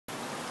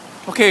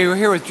Okay, we're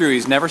here with Drew.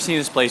 He's never seen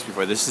this place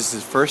before. This is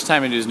his first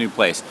time into his new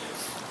place.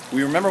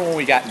 We remember when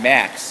we got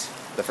Max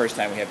the first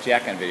time. We have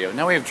Jack on video.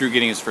 Now we have Drew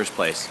getting his first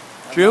place.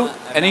 Drew,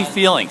 any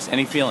feelings?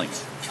 Any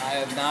feelings? I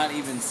have not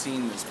even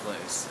seen this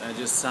place. I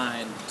just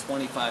signed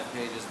 25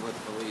 pages with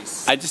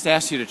police. I just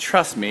asked you to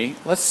trust me.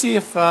 Let's see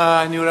if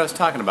I knew what I was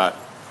talking about.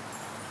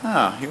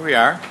 Oh, here we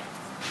are.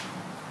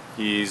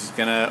 He's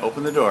gonna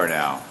open the door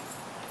now.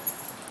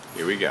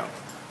 Here we go.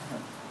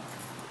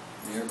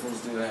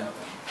 Miracles do happen.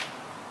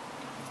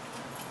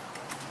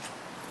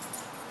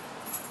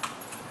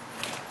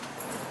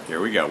 Here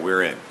we go.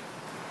 We're in.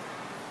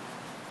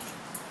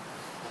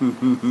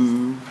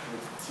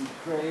 It's too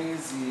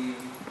crazy.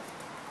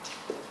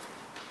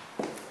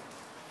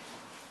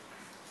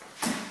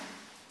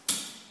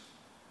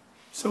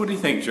 So what do you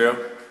think, Drew?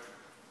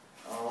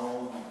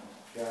 Oh my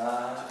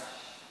gosh.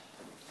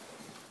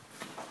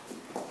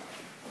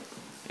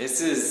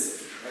 This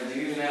is... Do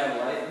you even have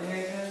light in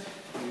here?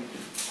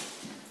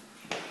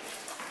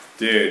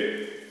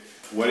 Dude,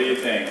 what do you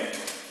think?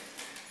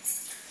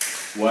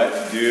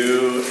 What do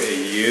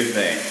you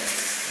think?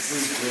 This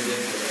is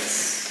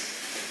ridiculous.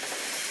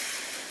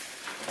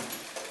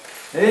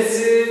 This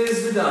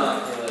is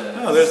ridiculous.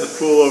 Oh, there's the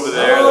pool over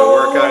there, the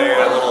workout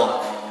area, a little...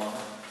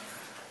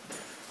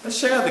 Let's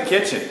check out the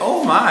kitchen.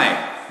 Oh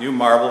my! New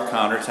marble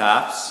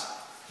countertops.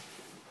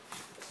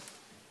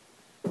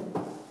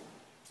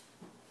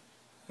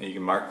 You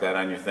can mark that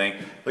on your thing.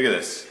 Look at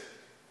this.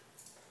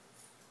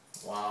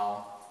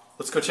 Wow.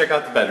 Let's go check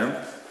out the bedroom.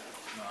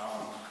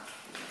 Wow.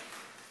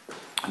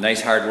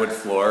 Nice hardwood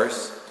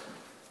floors.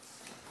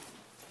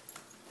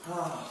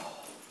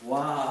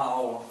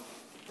 Wow.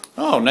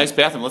 Oh, nice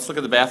bathroom. Let's look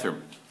at the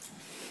bathroom.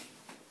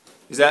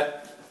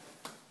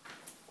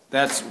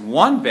 That's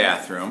one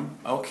bathroom.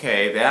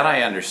 Okay, that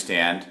I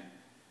understand.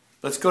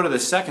 Let's go to the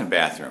second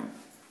bathroom.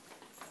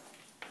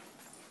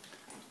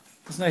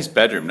 It's a nice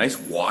bedroom, nice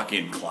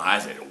walk-in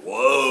closet.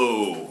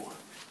 Whoa!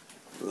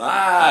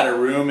 Lot of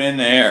room in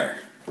there.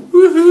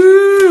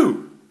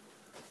 Woohoo!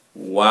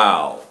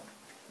 Wow.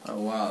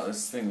 Oh wow,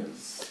 this thing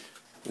is...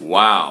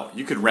 Wow,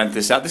 you could rent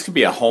this out. This could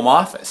be a home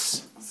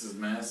office. This is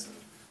massive.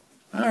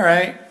 All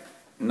right,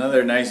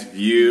 another nice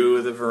view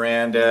of the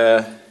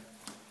veranda.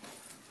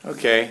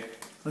 Okay,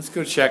 let's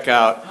go check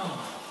out.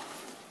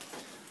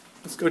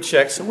 Let's go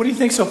check. So what do you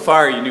think so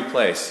far of your new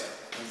place?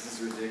 This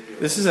is ridiculous.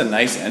 This is a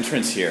nice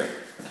entrance here.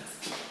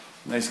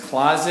 Nice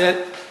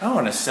closet. Oh,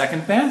 and a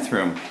second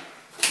bathroom.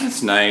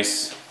 That's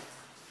nice.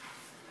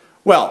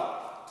 Well,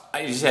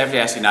 I just have to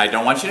ask you now, I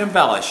don't want you to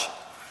embellish.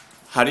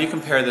 How do you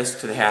compare this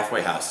to the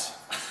halfway house?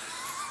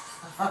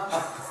 I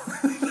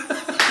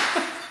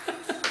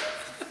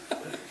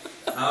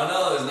don't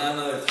know, there's not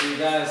another 3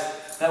 guys.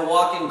 That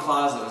walk-in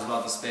closet was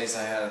about the space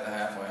I had at the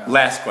halfway house.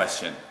 Last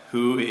question.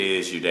 Who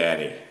is your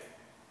daddy?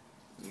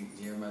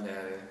 You're my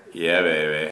daddy. Yeah, baby.